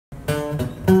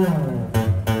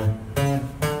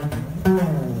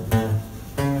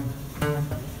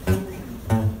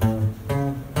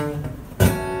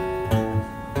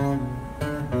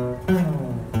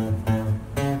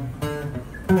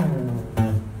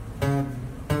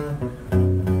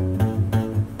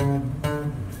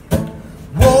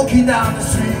down the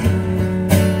street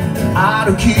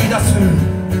歩き出す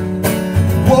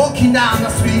Walking down the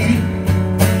street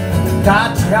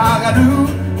立ち上がる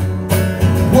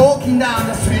Walking down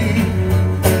the street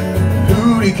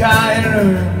振り返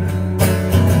る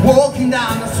Walking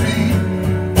down the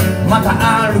street ま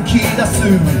た歩き出す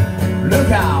Look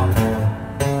out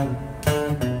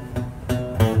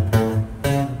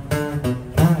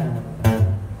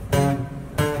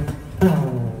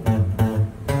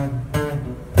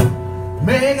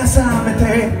目が覚め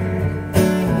て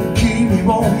君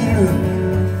を見る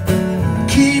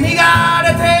君が出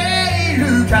てい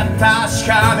るか確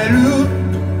かめる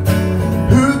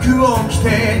服を着て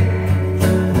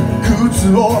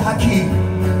靴を履き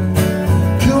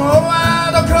今日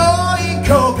はどこ行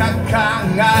こうか考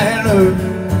える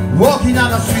Walking down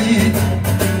the street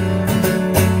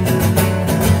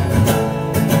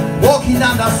Walking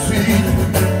down the street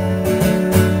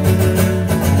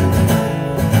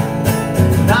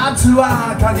夏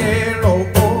はかげろ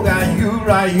うがゆ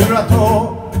らゆら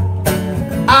と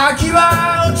秋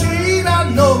は落ち葉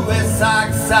の上サ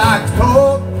クサク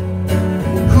と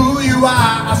冬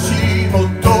は足元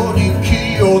に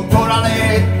気を取られ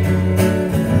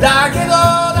だけど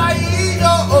大丈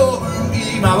夫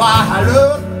今は春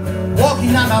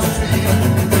Walking down the street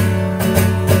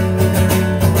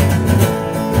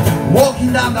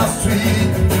Walking down the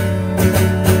street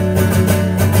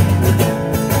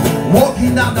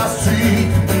Walking down the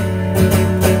street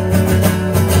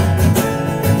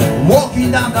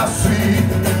Walking down the street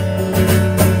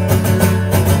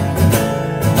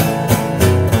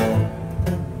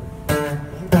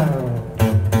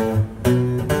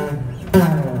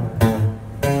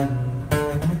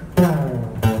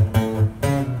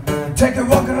Take a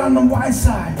walk around the white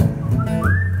side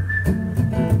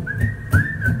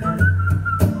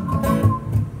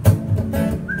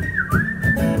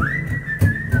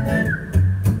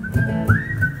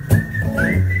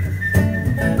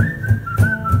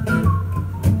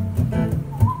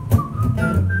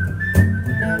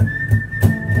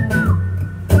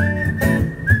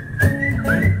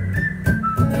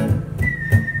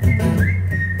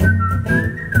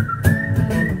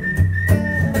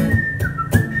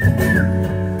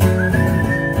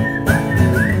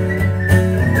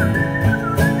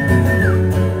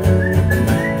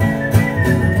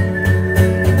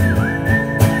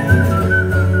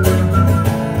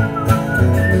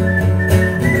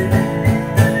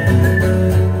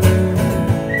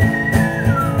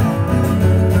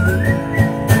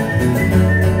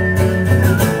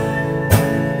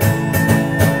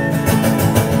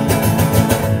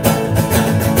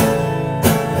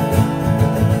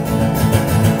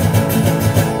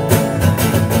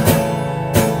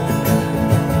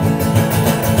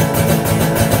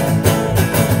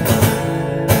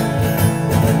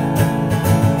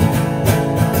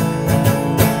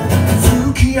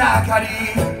明かり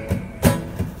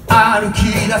歩き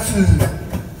出す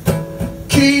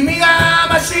君が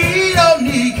真っ白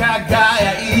に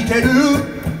輝いてる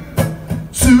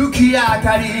月明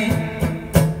かり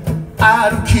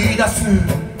歩き出す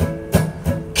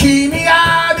君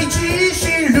が道し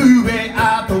るべ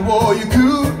後を行く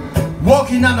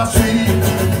Walking down the street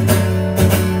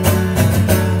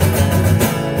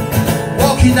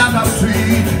Walking down the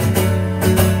street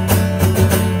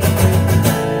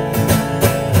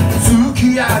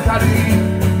明かり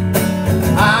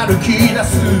歩き出す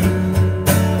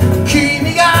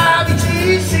君が道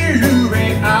しるべ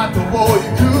後を行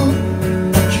く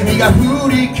君が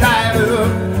振り返る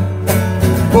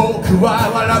僕は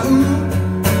笑う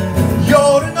夜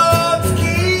の月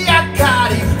明か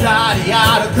り二人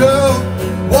歩く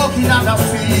Walking down the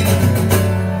street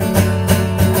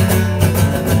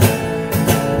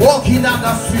Walking down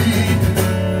the street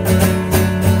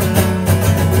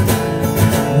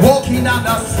Walking down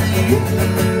the street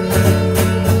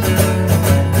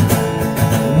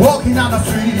Walking down the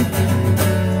street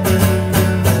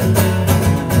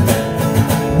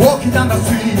Walking down the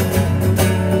street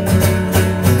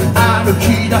歩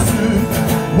き出す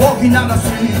Walking down the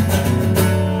street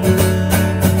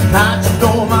立ち止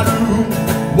まる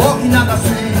Walking down the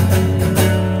street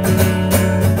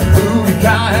振り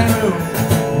返る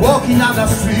Walking down the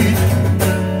street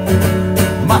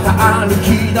また歩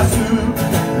き出す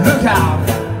Look out!